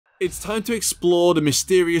it's time to explore the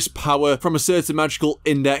mysterious power from a certain magical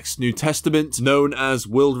index New Testament known as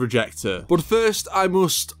World Rejector. But first, I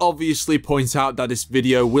must obviously point out that this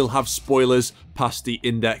video will have spoilers past the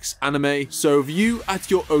index anime, so view at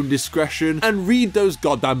your own discretion and read those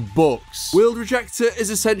goddamn books. World Rejector is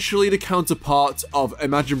essentially the counterpart of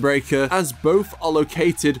Imagine Breaker, as both are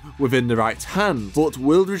located within the right hand, but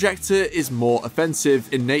World Rejector is more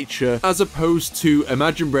offensive in nature as opposed to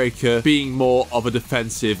Imagine Breaker being more of a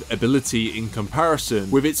defensive ability in comparison,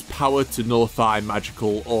 with its power to nullify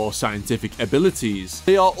magical or scientific abilities.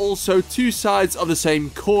 They are also two sides of the same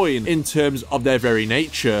coin in terms of their very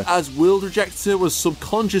nature, as World Rejector was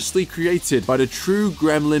subconsciously created by the true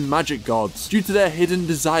gremlin magic gods due to their hidden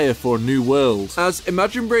desire for a new world, as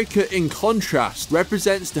Imagine Breaker in contrast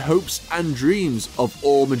represents the hopes and dreams of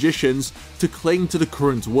all magicians to cling to the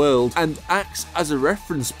current world and acts as a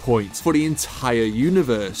reference point for the entire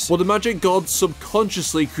universe. But the magic gods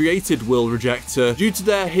subconsciously created World Rejector due to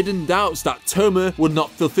their hidden doubts that Toma would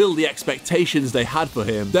not fulfill the expectations they had for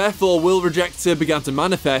him. Therefore, World Rejector began to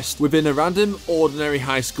manifest within a random ordinary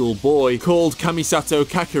high school boy called Kamisato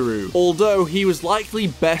Kakeru, although he was likely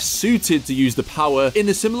best suited to use the power in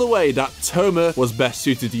a similar way that Toma was best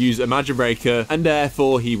suited to use Imagine Breaker, and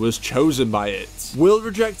therefore he was chosen by it. World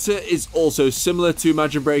Rejector is also similar to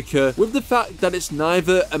Imagine Breaker with the fact that it's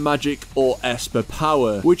neither a magic or Esper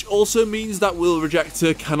power, which also means that World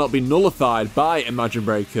Rejector cannot be nullified by Imagine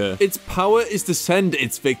Breaker. Its power is to send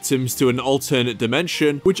its victims to an alternate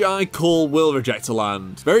dimension, which I call World Rejector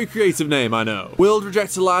Land. Very creative name, I know. World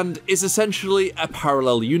Rejector Land is essentially a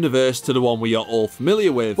parallel universe to the one we are all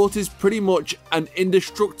familiar with, but is pretty much an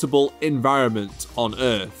indestructible environment on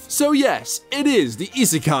Earth. So yes, it is the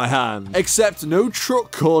Isekai hand, except no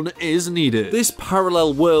truck con is needed. This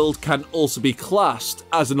parallel world can also be classed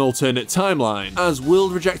as an alternate timeline, as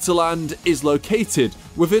World Rejector Land is located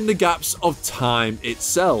within the gaps of time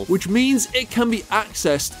itself, which means it can be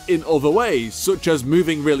accessed in other ways, such as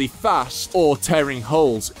moving really fast or tearing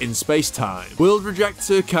holes in space-time. World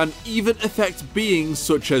Rejector can even affect beings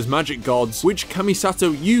such as magic gods, which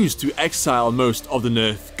Kamisato used to exile most of the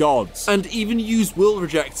Nerf gods, and even used World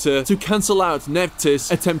Rejector to cancel out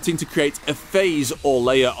Nephthys attempting to create a phase or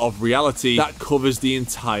layer of reality that covers the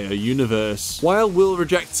entire universe. While World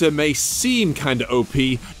Rejector may seem kinda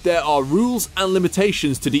OP, there are rules and limitations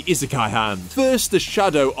to the Isekai hand. First, the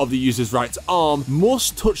shadow of the user's right arm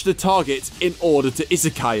must touch the target in order to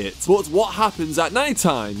Isekai it. But what happens at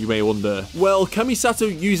nighttime, you may wonder? Well, Kamisato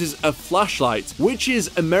uses a flashlight, which is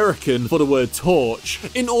American for the word torch,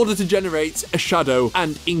 in order to generate a shadow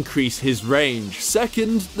and increase his range.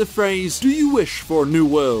 Second, the phrase, "Do you wish for a new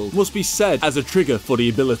world?" must be said as a trigger for the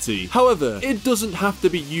ability. However, it doesn't have to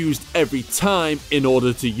be used every time in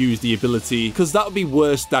order to use the ability, because that would be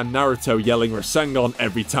worse than Naruto yelling Rasengan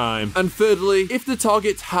every time. And thirdly, if the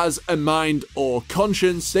target has a mind or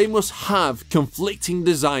conscience, they must have conflicting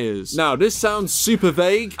desires. Now, this sounds super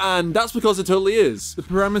vague, and that's because it totally is. The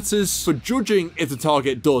parameters for judging if the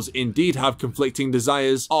target does indeed have conflicting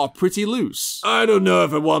desires are pretty loose. I don't know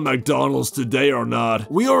if I want McDonald's today or not.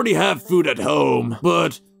 We already have food at home,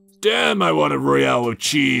 but damn, I want a Royale with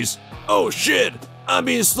cheese. Oh shit, I'm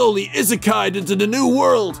being slowly isekai'd into the new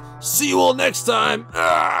world. See you all next time.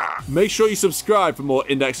 Make sure you subscribe for more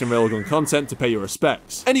Index and Railgun content to pay your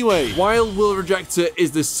respects. Anyway, while World Rejector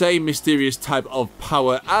is the same mysterious type of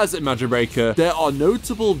power as Imagine Breaker, there are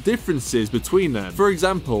notable differences between them. For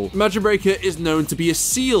example, Imagine Breaker is known to be a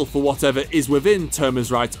seal for whatever is within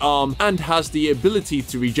Toma's right arm and has the ability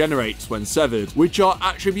to regenerate when severed, which are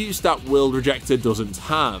attributes that World Rejector doesn't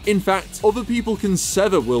have. In fact, other people can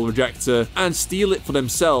sever World Rejector and steal it for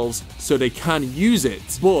themselves so they can use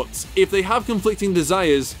it, but if they have conflicting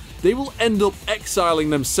desires, they will end up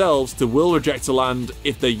exiling themselves to World Rejector Land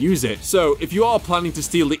if they use it. So if you are planning to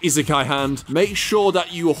steal the Isekai hand, make sure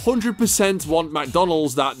that you 100% want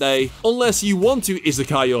McDonald's that day, unless you want to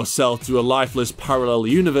Isekai yourself to a lifeless parallel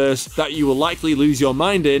universe that you will likely lose your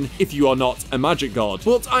mind in if you are not a magic god.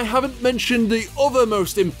 But I haven't mentioned the other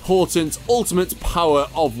most important ultimate power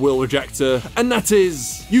of World Rejector, and that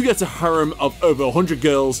is, you get a harem of over 100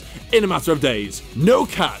 girls in a matter of days. No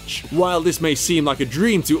catch! While this may seem like a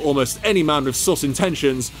dream to almost any man with sus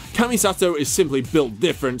intentions, Kamisato is simply built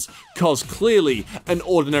different, cause clearly an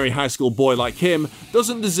ordinary high school boy like him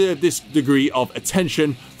doesn't deserve this degree of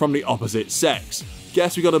attention from the opposite sex.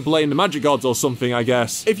 Guess we gotta blame the magic gods or something, I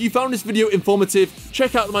guess. If you found this video informative,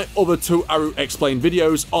 check out my other Toaru explained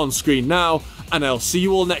videos on screen now, and I'll see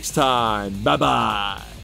you all next time. Bye bye!